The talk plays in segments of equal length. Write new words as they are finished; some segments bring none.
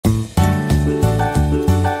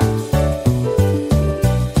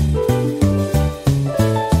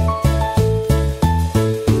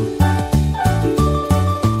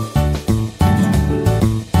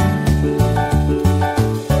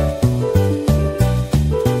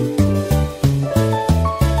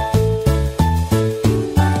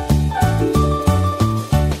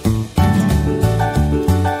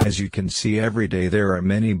see every day, there are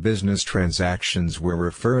many business transactions where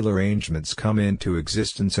referral arrangements come into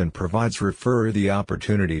existence and provides referrer the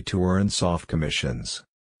opportunity to earn soft commissions.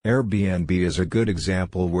 Airbnb is a good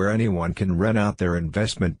example where anyone can rent out their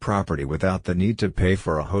investment property without the need to pay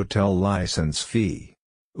for a hotel license fee.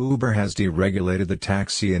 Uber has deregulated the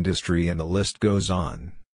taxi industry, and the list goes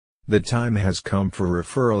on. The time has come for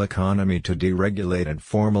Referral Economy to deregulate and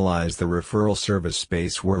formalize the referral service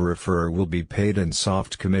space, where referrer will be paid in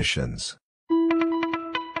soft commissions.